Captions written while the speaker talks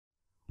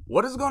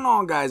What is going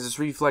on, guys? It's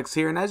Reflex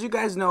here, and as you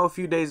guys know, a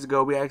few days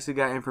ago we actually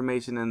got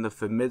information in the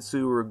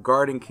Famitsu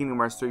regarding Kingdom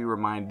Hearts 3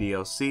 Remind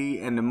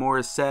DLC, and the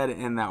more said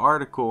in that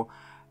article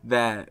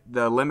that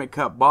the Limit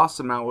Cup boss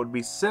amount would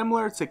be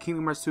similar to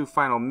Kingdom Hearts 2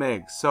 Final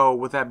Mix. So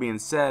with that being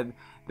said,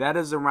 that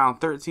is around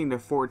 13 to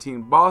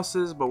 14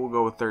 bosses, but we'll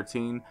go with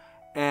 13.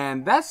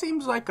 And that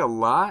seems like a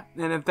lot,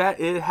 and if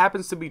it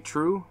happens to be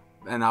true,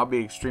 and I'll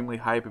be extremely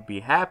hype and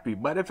be happy.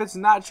 But if it's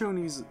not true and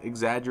he's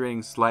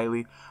exaggerating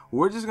slightly,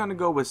 we're just going to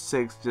go with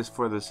 6 just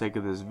for the sake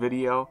of this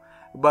video.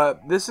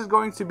 But this is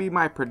going to be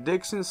my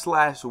prediction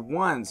slash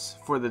wants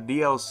for the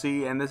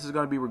DLC, and this is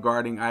going to be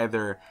regarding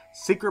either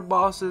secret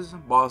bosses,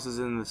 bosses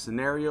in the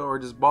scenario, or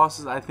just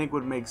bosses I think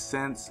would make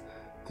sense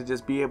to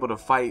just be able to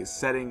fight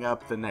setting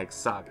up the next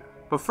saga.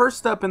 But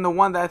first up, and the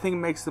one that I think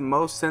makes the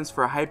most sense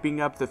for hyping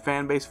up the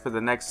fanbase for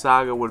the next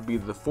saga would be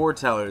the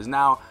foretellers.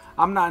 Now,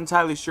 I'm not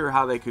entirely sure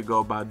how they could go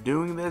about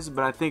doing this,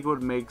 but I think it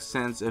would make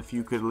sense if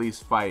you could at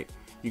least fight.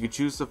 You could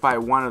choose to fight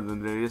one of them.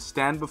 They just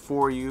stand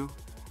before you,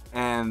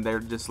 and they're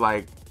just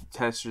like,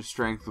 test your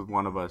strength with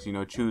one of us. You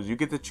know, choose. You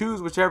get to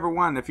choose whichever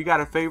one. If you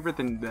got a favorite,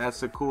 then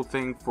that's a cool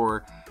thing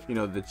for, you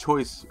know, the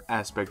choice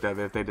aspect of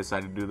it if they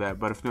decide to do that.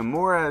 But if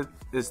Nomura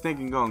is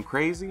thinking going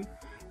crazy,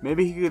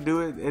 maybe he could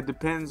do it. It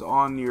depends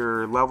on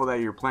your level that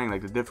you're playing,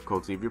 like the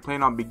difficulty. If you're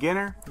playing on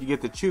beginner, you get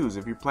to choose.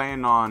 If you're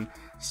playing on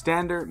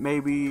standard,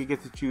 maybe you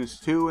get to choose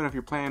 2. And if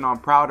you're playing on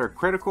proud or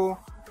critical,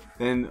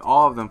 then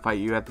all of them fight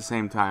you at the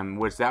same time,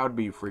 which that would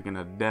be freaking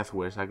a death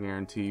wish. I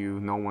guarantee you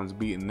no one's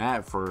beating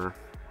that for,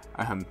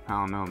 I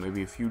don't know,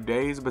 maybe a few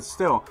days. But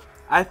still,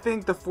 I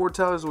think the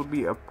foretellers would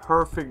be a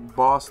perfect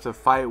boss to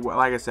fight.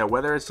 Like I said,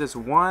 whether it's just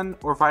one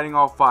or fighting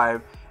all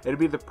 5, it'd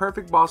be the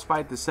perfect boss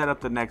fight to set up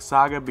the next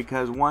saga,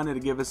 because one,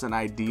 it'd give us an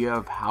idea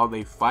of how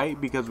they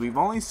fight, because we've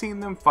only seen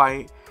them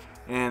fight,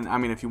 and I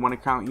mean, if you want to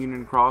count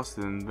Union Cross,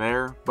 then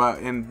there, but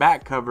in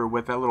back cover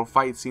with that little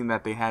fight scene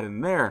that they had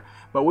in there.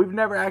 But we've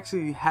never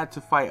actually had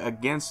to fight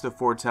against a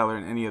foreteller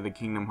in any of the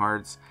Kingdom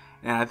Hearts,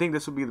 and I think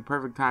this would be the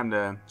perfect time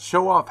to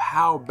show off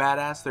how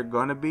badass they're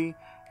gonna be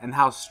and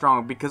how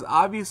strong, because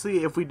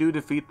obviously if we do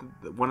defeat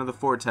one of the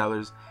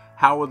foretellers,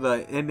 how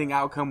the ending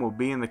outcome will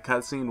be in the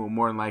cutscene will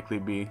more than likely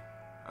be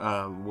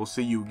we'll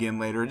see you again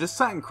later, just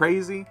something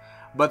crazy,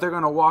 but they're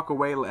gonna walk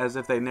away as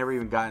if they never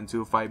even got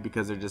into a fight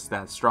because they're just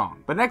that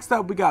strong. But next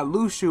up we got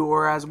Lucia,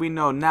 or as we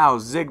know now,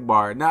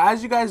 Xigbar. Now,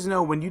 as you guys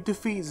know, when you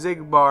defeat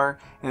Xigbar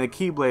in the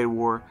Keyblade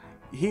War,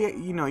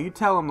 you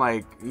tell him,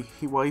 like,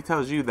 he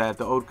tells you that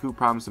the Old Coup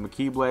promised him a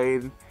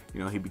Keyblade. You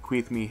know, he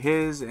bequeathed me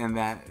his, and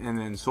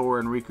then Sora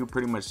and Riku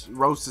pretty much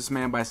roast this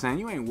man by saying,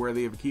 you ain't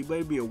worthy of a Keyblade,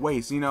 it'd be a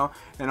waste, you know,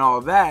 and all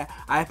of that.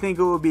 I think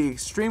it would be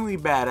extremely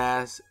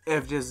badass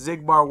if just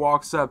Xigbar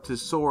walks up to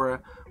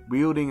Sora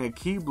wielding a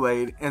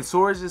Keyblade, and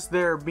Sora's just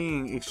there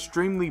being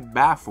extremely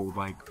baffled,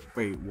 like,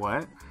 wait,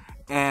 what?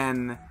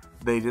 And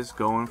they just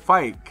go and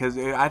fight, because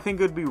I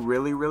think it would be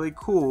really, really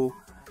cool,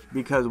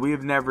 because we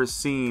have never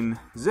seen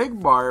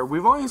Xigbar.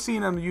 We've only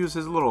seen him use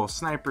his little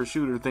sniper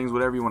shooter things,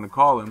 whatever you want to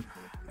call him.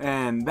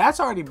 And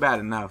that's already bad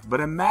enough. But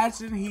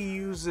imagine he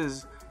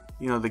uses,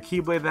 you know, the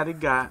Keyblade that he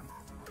got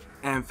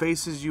and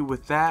faces you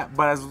with that.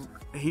 But as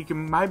he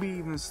might be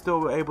even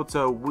still able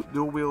to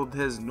dual wield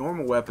his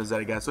normal weapons that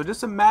he got. So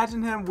just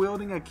imagine him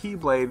wielding a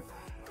Keyblade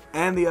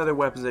and the other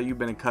weapons that you've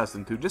been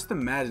accustomed to. Just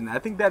imagine. I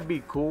think that'd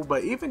be cool.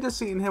 But even just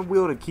seeing him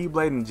wield a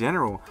Keyblade in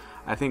general,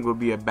 I think would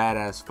be a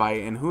badass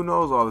fight. And who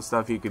knows all the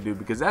stuff he could do.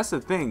 Because that's the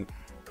thing.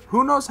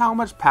 Who knows how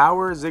much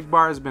power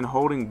Xigbar has been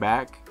holding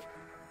back,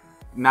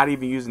 not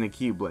even using a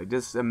Keyblade.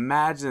 Just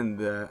imagine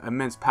the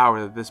immense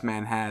power that this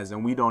man has,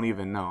 and we don't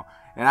even know.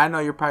 And I know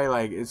you're probably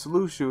like, it's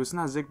Lucia, it's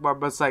not Xigbar,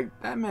 but it's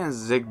like, that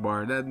man's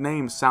Xigbar. That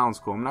name sounds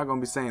cool. I'm not going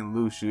to be saying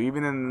Lucia,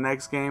 even in the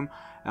next game,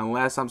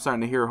 unless I'm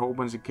starting to hear a whole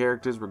bunch of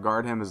characters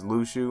regard him as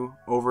Lucia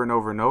over and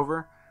over and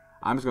over.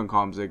 I'm just going to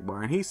call him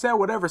Xigbar. And he said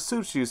whatever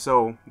suits you,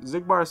 so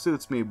Xigbar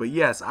suits me. But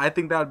yes, I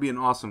think that would be an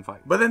awesome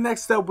fight. But then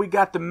next up, we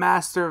got the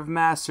Master of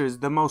Masters,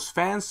 the most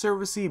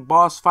fan-servicey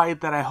boss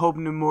fight that I hope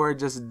Nomura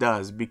just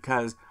does.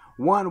 Because,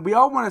 one, we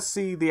all want to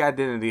see the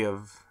identity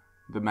of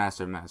the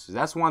Master of Masters.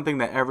 That's one thing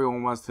that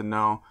everyone wants to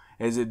know.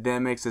 Is it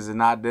Demyx? Is it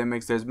not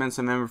Demyx? There's been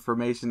some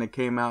information that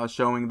came out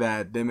showing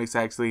that Demyx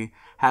actually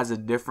has a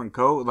different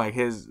coat. Like,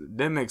 his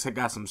Demyx had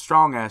got some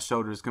strong-ass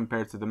shoulders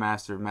compared to the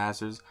Master of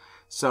Masters.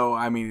 So,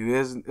 I mean,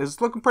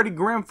 it's looking pretty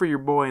grim for your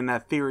boy in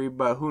that theory,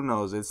 but who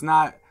knows? It's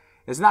not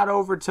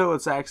over till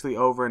it's actually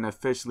over and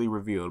officially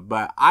revealed.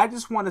 But I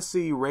just want to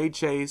see Ray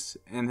Chase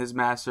and his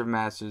Master of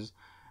Masters,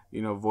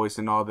 you know, voice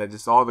and all that,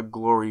 just all the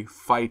glory,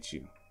 fight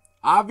you.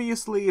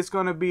 Obviously, it's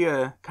going to be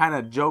a kind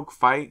of joke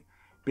fight,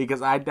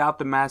 because I doubt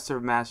the Master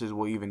of Masters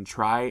will even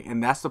try,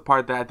 and that's the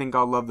part that I think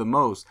I'll love the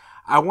most.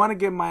 I want to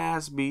get my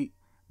ass beat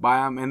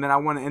by him, and then I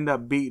want to end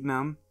up beating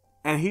him.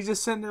 And he's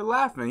just sitting there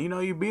laughing. You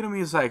know, you beat him,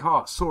 he's like,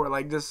 oh, Sora,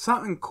 like, just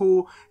something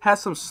cool. Has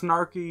some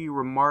snarky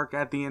remark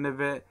at the end of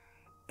it.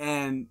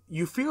 And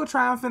you feel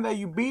triumphant that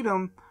you beat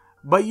him.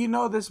 But you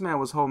know this man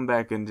was holding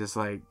back and just,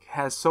 like,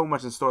 has so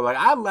much in store. Like,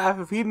 I'd laugh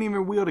if he didn't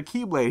even wield a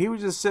Keyblade. He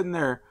was just sitting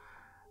there,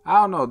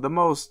 I don't know, the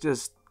most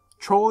just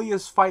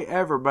trolliest fight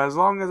ever, but as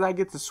long as I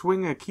get to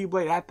swing a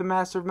Keyblade at the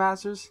Master of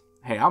Masters,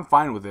 hey, I'm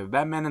fine with it. If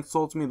that man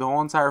insults me the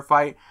whole entire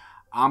fight,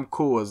 I'm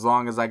cool as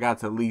long as I got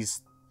to at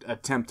least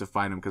attempt to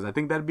fight him, because I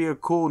think that'd be a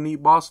cool,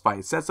 neat boss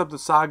fight. Sets up the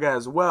saga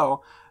as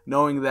well,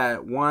 knowing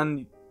that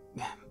one,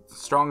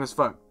 strong as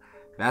fuck.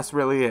 That's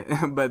really it.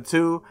 But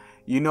two,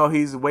 you know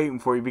he's waiting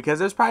for you, because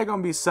there's probably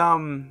going to be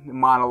some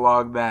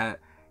monologue that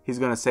he's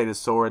going to say to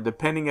Sora,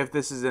 depending if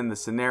this is in the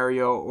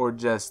scenario or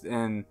just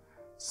in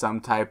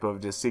some type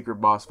of just secret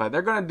boss fight.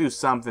 They're going to do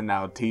something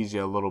that'll tease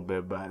you a little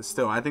bit, but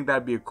still, I think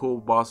that'd be a cool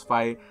boss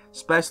fight,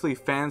 especially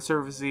fan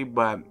servicey,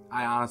 but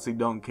I honestly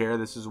don't care.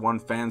 This is one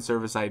fan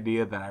service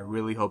idea that I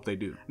really hope they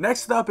do.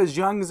 Next up is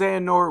young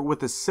Xehanort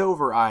with the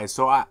silver eyes.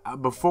 So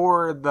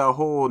before the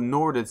whole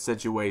Norded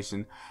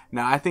situation,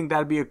 now I think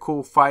that'd be a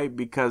cool fight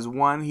because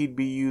one, he'd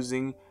be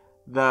using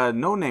the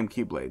no-name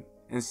Keyblade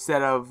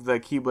instead of the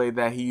Keyblade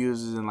that he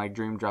uses in like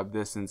Dream Drop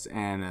Distance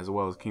and as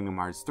well as Kingdom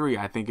Hearts 3.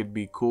 I think it'd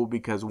be cool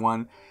because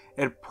one,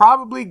 it'd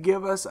probably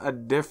give us a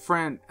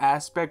different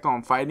aspect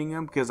on fighting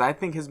him, because I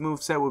think his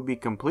moveset would be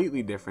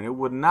completely different. It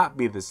would not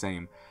be the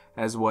same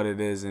as what it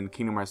is in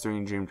Kingdom Hearts 3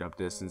 and Dream Drop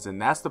Distance,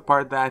 and that's the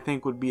part that I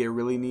think would be a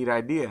really neat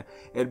idea.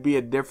 It'd be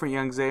a different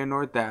young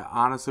Xehanort that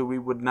honestly we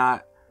would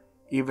not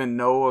even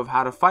know of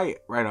how to fight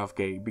right off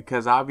gate,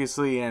 because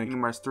obviously in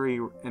Kingdom Hearts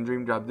 3 and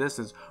Dream Drop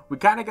Distance we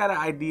kind of got an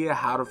idea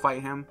how to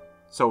fight him,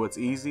 so it's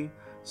easy.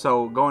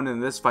 So going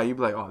into this fight, you'd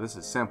be like, oh, this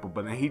is simple,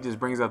 but then he just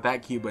brings out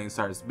that Keyblade and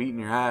starts beating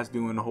your ass,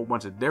 doing a whole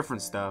bunch of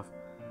different stuff.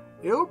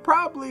 It would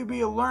probably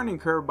be a learning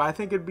curve, but I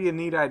think it'd be a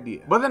neat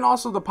idea. But then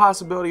also the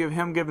possibility of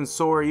him giving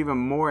Sora even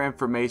more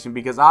information,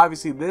 because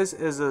obviously this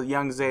is a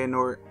young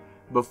Xehanort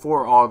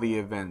before all the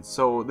events.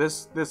 So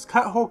this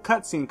whole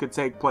cutscene could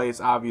take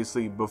place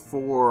obviously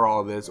before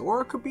all this,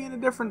 or it could be in a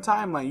different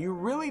timeline. You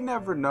really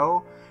never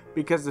know,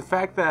 because the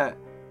fact that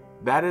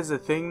that is a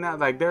thing now,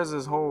 like there's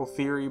this whole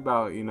theory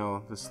about, you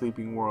know, the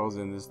sleeping worlds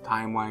and this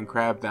timeline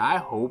crap that I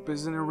hope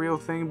isn't a real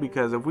thing,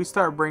 because if we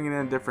start bringing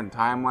in different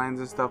timelines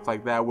and stuff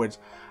like that, which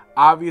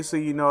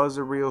obviously you know is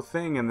a real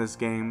thing in this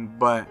game,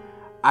 but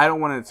I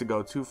don't want it to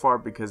go too far,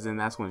 because then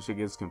that's when shit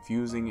gets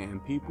confusing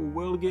and people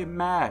will get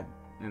mad.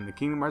 And the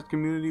Kingdom Hearts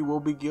community will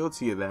be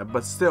guilty of that.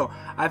 But still,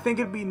 I think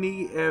it'd be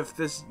neat if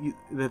this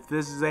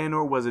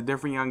Xehanort was a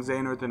different young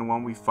Xehanort than the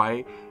one we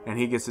fight, and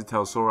he gets to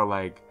tell Sora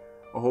like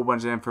a whole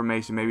bunch of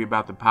information, maybe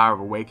about the power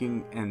of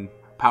awakening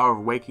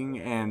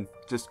and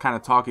just kind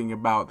of talking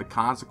about the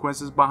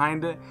consequences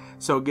behind it.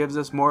 So it gives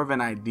us more of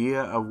an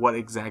idea of what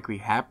exactly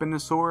happened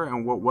to Sora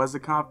and what was the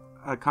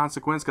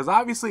consequence, because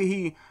obviously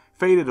he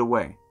faded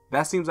away.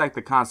 That seems like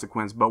the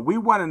consequence, but we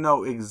want to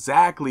know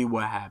exactly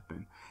what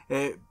happened.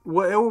 It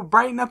will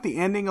brighten up the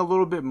ending a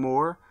little bit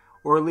more,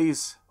 or at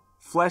least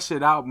flesh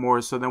it out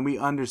more, so then we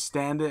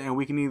understand it and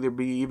we can either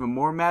be even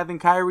more mad than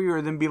Kyrie,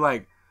 or then be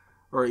like,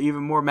 or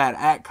even more mad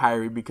at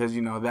Kyrie, because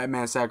you know that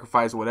man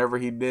sacrificed whatever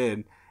he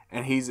did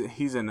and he's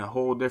in a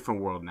whole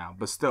different world now.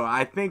 But still,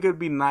 I think it'd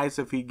be nice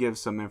if he gives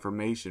some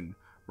information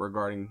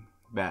regarding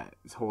that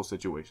whole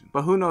situation.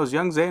 But who knows,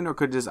 young Xehanort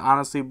could just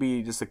honestly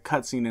be just a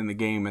cutscene in the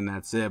game and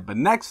that's it. But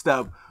next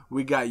up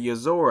we got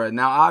Yozora.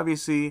 Now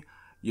obviously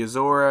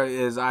Yozora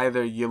is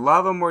either you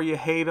love him or you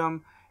hate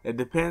him. It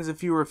depends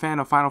if you were a fan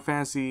of Final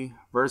Fantasy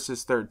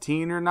Versus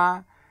 13 or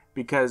not.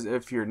 Because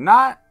if you're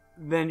not,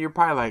 then you're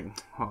probably like,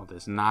 oh,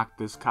 just knock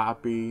this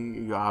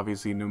copy.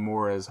 Obviously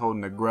Nomura is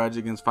holding a grudge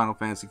against Final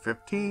Fantasy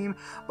 15.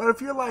 But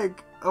if you're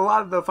like a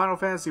lot of the Final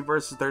Fantasy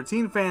Versus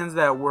 13 fans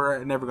that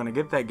were never going to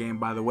get that game,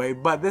 by the way,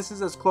 but this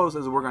is as close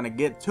as we're going to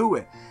get to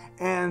it.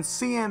 And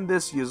seeing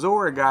this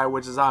Yozora guy,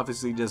 which is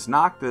obviously just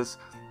Noctis,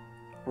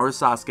 or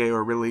Sasuke,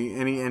 or really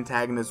any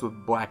antagonist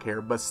with black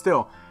hair, but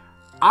still,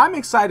 I'm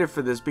excited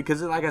for this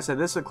because, like I said,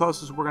 this is the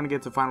closest we're going to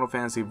get to Final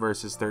Fantasy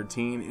Versus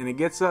 13, and it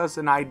gets us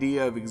an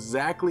idea of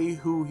exactly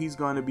who he's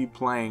going to be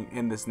playing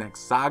in this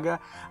next saga.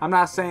 I'm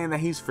not saying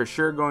that he's for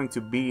sure going to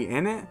be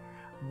in it,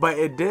 but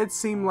it did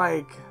seem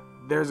like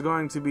there's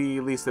going to be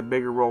at least a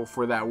bigger role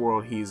for that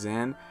world he's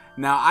in.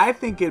 Now, I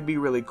think it'd be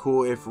really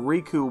cool if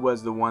Riku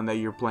was the one that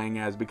you're playing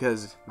as,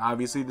 because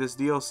obviously this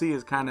DLC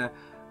is kind of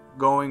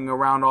going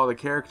around all the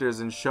characters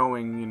and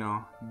showing, you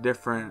know,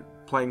 different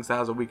playing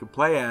styles that we could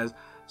play as.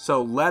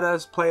 So let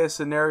us play a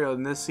scenario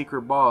in this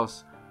secret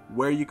boss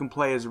where you can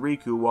play as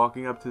Riku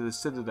walking up to the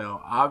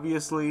Citadel.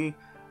 Obviously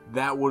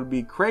that would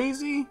be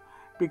crazy,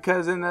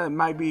 because then that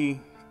might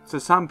be, to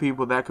some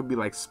people that could be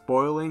like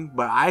spoiling,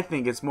 but I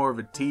think it's more of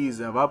a tease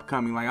of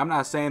upcoming. Like, I'm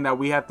not saying that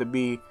we have to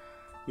be,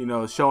 you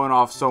know, showing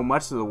off so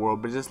much to the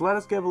world, but just let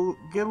us get a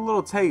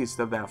little taste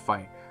of that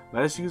fight.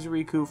 Let us use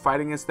Riku,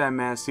 fight against that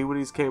man, see what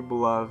he's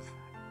capable of,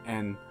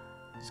 and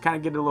just kind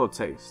of get a little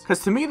taste. Because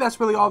to me, that's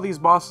really all these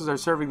bosses are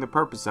serving the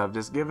purpose of,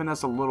 just giving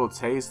us a little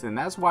taste, and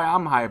that's why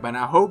I'm hyped, and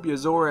I hope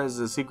Yozora is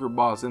the secret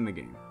boss in the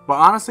game. But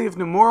honestly, if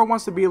Nomura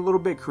wants to be a little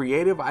bit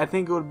creative, I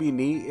think it would be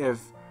neat if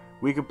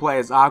we could play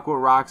as Aqua,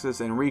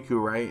 Roxas, and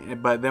Riku,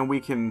 right? But then we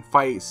can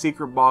fight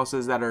secret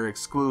bosses that are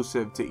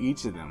exclusive to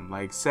each of them.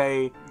 Like,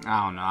 say,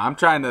 I don't know, I'm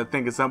trying to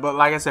think of something, but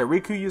like I said,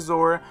 Riku,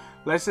 Yozora,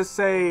 let's just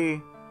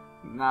say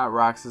not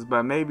Roxas,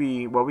 but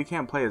maybe, well, we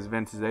can't play as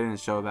Ventus, they didn't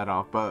show that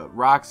off, but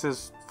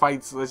Roxas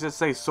fights, let's just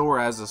say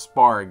Sora as a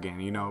spar again,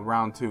 you know,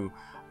 round 2.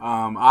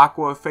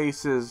 Aqua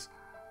faces,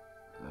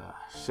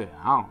 shit,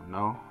 I don't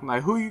know,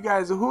 like, who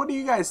do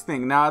you guys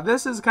think? Now,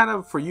 this is kind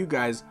of for you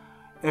guys.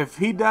 If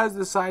he does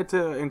decide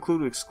to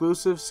include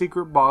exclusive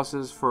secret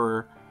bosses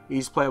for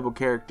each playable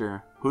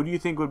character, who do you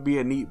think would be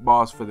a neat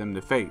boss for them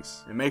to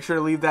face? And make sure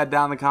to leave that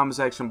down in the comment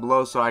section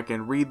below so I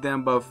can read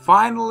them. But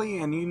finally,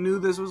 and you knew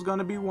this was going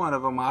to be one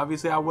of them,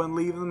 obviously I wouldn't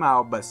leave them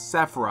out, but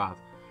Sephiroth.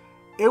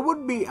 It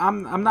would be,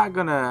 I'm not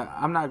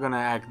gonna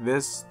act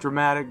this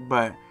dramatic,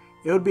 but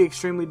it would be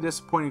extremely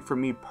disappointing for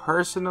me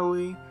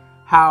personally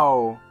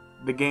how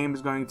the game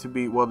is going to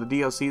be, well, the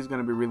DLC is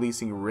going to be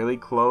releasing really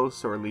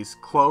close, or at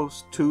least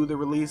close to the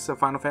release of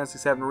Final Fantasy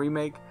VII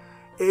Remake.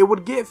 It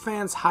would get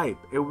fans hype.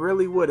 It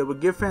really would. It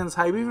would get fans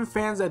hype. Even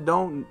fans that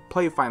don't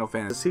play Final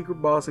Fantasy. The secret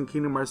boss in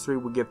Kingdom Hearts 3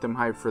 would get them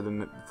hype for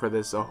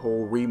this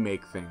whole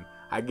remake thing.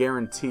 I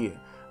guarantee it.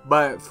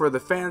 But for the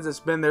fans that's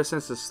been there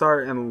since the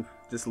start and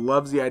just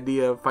loves the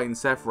idea of fighting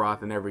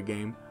Sephiroth in every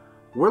game,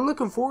 we're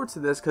looking forward to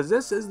this because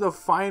this is the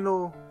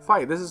final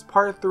fight. This is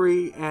part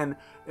 3, and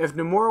if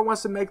Nomura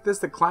wants to make this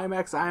the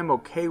climax, I am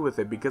okay with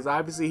it because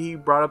obviously he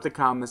brought up the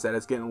comments that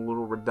it's getting a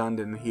little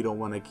redundant and he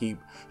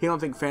don't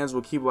think fans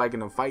will keep liking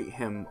to fight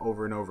him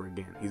over and over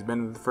again. He's been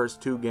in the first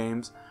 2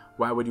 games.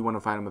 Why would you want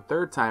to fight him a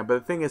 3rd time? But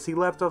the thing is, he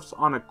left us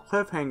on a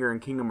cliffhanger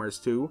in Kingdom Hearts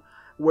 2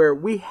 where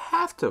we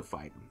have to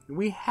fight him.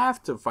 We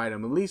have to fight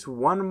him at least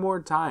one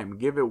more time.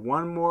 Give it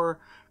one more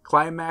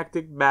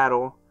climactic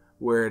battle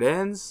where it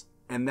ends.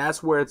 And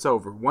that's where it's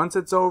over. Once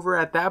it's over,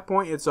 at that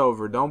point, it's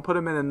over. Don't put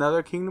him in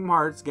another Kingdom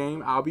Hearts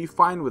game. I'll be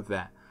fine with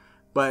that.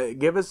 But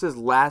give us this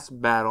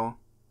last battle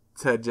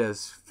to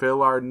just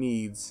fill our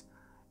needs.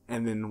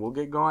 And then we'll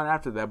get going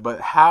after that. But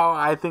how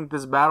I think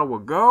this battle will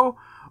go,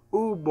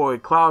 ooh boy,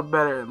 Cloud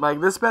better. Like,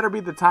 this better be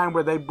the time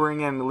where they bring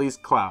in at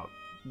least Cloud.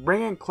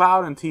 Bring in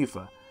Cloud and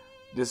Tifa.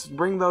 Just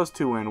bring those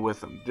 2 in with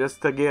them.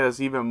 Just to get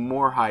us even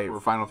more hype for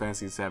Final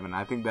Fantasy VII.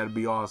 I think that'd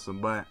be awesome.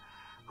 But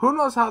who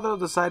knows how they'll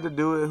decide to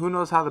do it? Who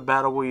knows how the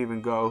battle will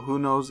even go? Who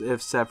knows if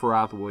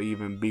Sephiroth will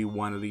even be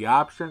one of the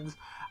options?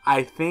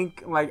 I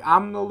think, like,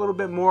 I'm a little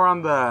bit more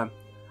on the,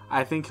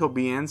 I think he'll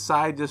be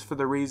inside just for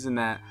the reason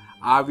that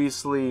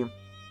obviously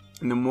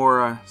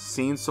Nomura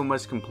seen so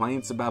much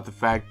complaints about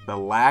the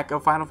lack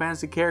of Final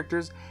Fantasy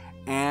characters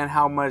and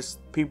how much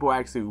people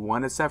actually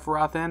wanted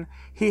Sephiroth in.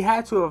 He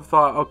had to have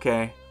thought,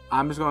 okay,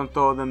 I'm just going to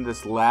throw them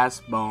this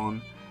last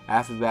bone.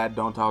 After that,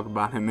 don't talk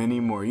about him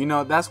anymore. You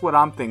know, that's what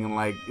I'm thinking.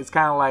 Like, it's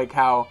kind of like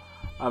how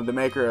the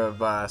maker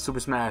of Super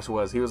Smash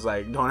was. He was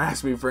like, don't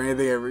ask me for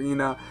anything ever, you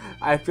know.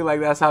 I feel like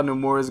that's how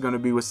Nomura is going to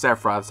be with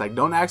Sephiroth. It's like,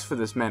 don't ask for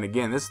this man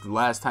again. This is the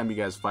last time you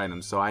guys fight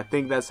him. So I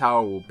think that's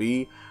how it will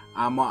be.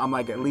 I'm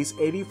like at least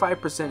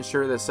 85%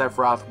 sure that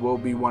Sephiroth will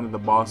be one of the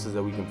bosses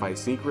that we can fight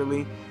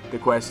secretly. The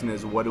question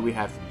is, what do we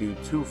have to do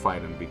to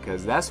fight him?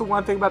 Because that's the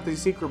one thing about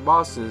these secret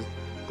bosses.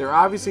 They're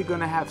obviously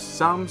going to have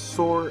some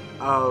sort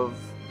of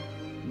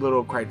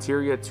little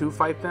criteria to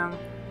fight them.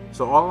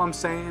 So all I'm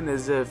saying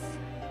is, if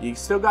you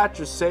still got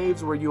your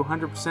saves where you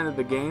 100% of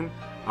the game,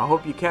 I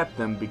hope you kept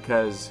them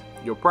because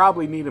you'll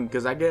probably need them,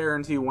 because I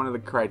guarantee you one of the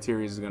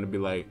criteria is going to be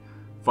like,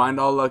 find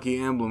all lucky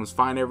emblems,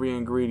 find every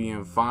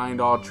ingredient, find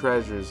all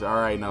treasures.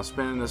 Alright, now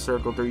spin in the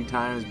circle 3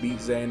 times, beat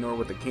Xehanort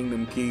with the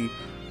kingdom key,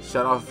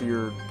 shut off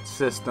your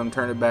system,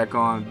 turn it back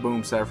on,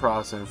 boom,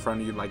 Sephiroth's in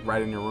front of you, like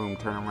right in your room,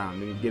 turn around,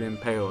 then you get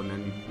impaled, and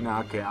then, no,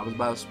 okay, I was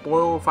about to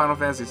spoil Final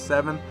Fantasy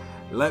VII.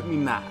 Let me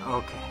not.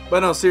 Okay.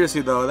 But no,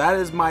 seriously though, that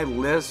is my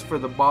list for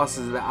the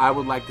bosses that I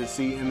would like to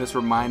see in this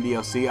Remind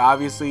DLC.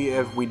 Obviously,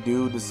 if we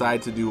do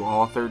decide to do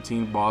all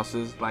 13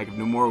 bosses, like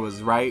Nomura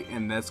was right,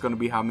 and that's going to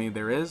be how many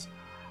there is,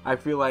 I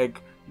feel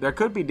like there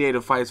could be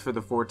data fights for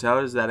the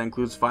foretellers. That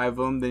includes 5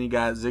 of them. Then you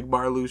got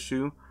Xigbar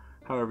Lucia,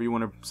 however you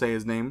want to say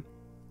his name,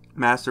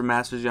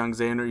 Masters, Young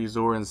Xehanort,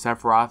 Yuzor, and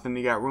Sephiroth, and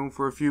you got room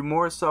for a few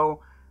more.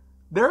 So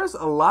there's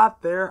a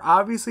lot there.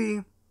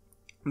 Obviously,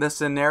 the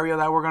scenario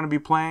that we're going to be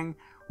playing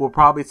will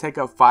probably take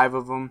up 5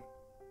 of them.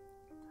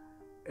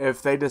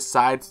 If they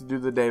decide to do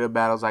the data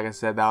battles, like I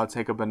said, that'll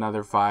take up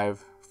another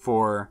 5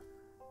 for,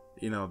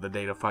 you know, the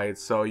data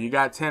fights. So you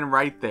got 10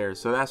 right there.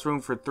 So that's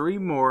room for 3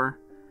 more.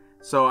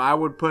 So I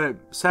would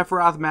put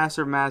Sephiroth,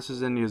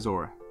 Masters, and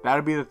Yuzor. That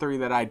would be the 3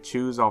 that I'd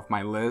choose off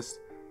my list.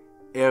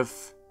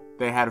 If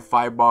they had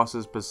 5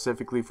 bosses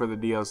specifically for the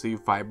DLC,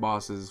 5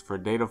 bosses for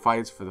data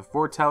fights for the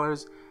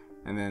foretellers,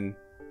 and then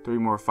 3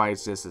 more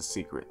fights just as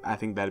secret. I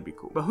think that'd be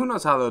cool. But who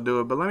knows how they'll do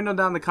it. But let me know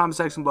down in the comment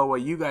section below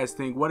what you guys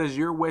think. What is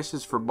your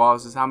wishes for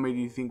bosses? How many do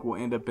you think will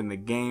end up in the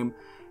game?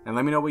 And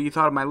let me know what you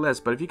thought of my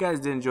list. But if you guys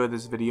did enjoy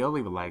this video,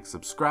 leave a like,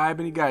 subscribe,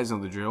 and you guys know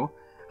the drill.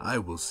 I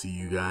will see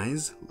you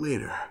guys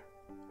later.